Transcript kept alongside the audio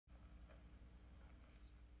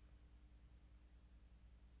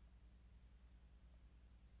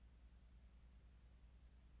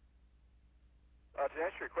To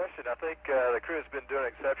answer your question, I think the crew has been doing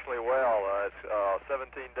exceptionally well. It's a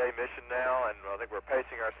 17-day mission now, and I think we're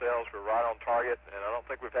pacing ourselves. We're right on target, and I don't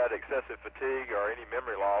think we've had excessive fatigue or any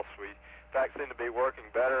memory loss. We, in fact, seem to be working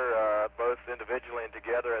better both individually and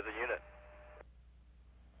together as a unit.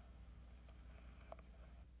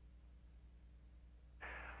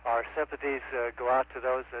 Our sympathies go out to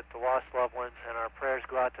those that lost loved ones, and our prayers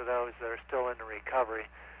go out to those that are still in the recovery.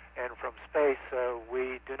 And from space,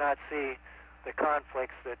 we do not see the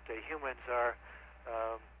conflicts that humans are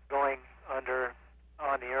going under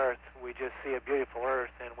on the Earth. We just see a beautiful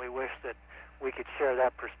Earth, and we wish that we could share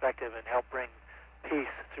that perspective and help bring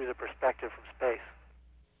peace through the perspective from space.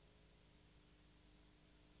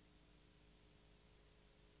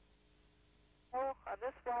 Well, on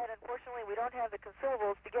this flight, unfortunately, we don't have the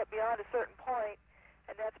consumables to get beyond a certain point,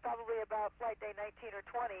 and that's probably about flight day 19 or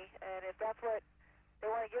 20, and if that's what they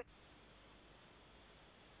want to give...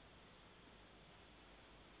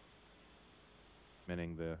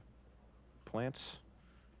 Documenting the plants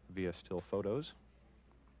via still photos.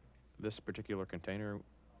 This particular container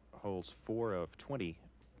holds 4 of 20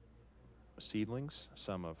 seedlings,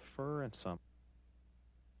 some of fir and some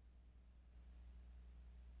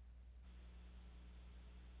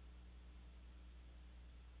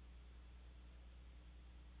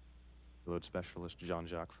load specialist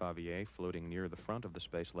Jean-Jacques Favier floating near the front of the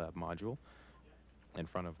Space Lab module in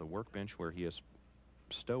front of the workbench where he is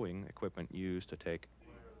stowing equipment used to take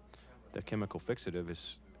the chemical fixative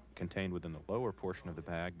is contained within the lower portion of the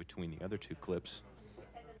bag between the other 2 clips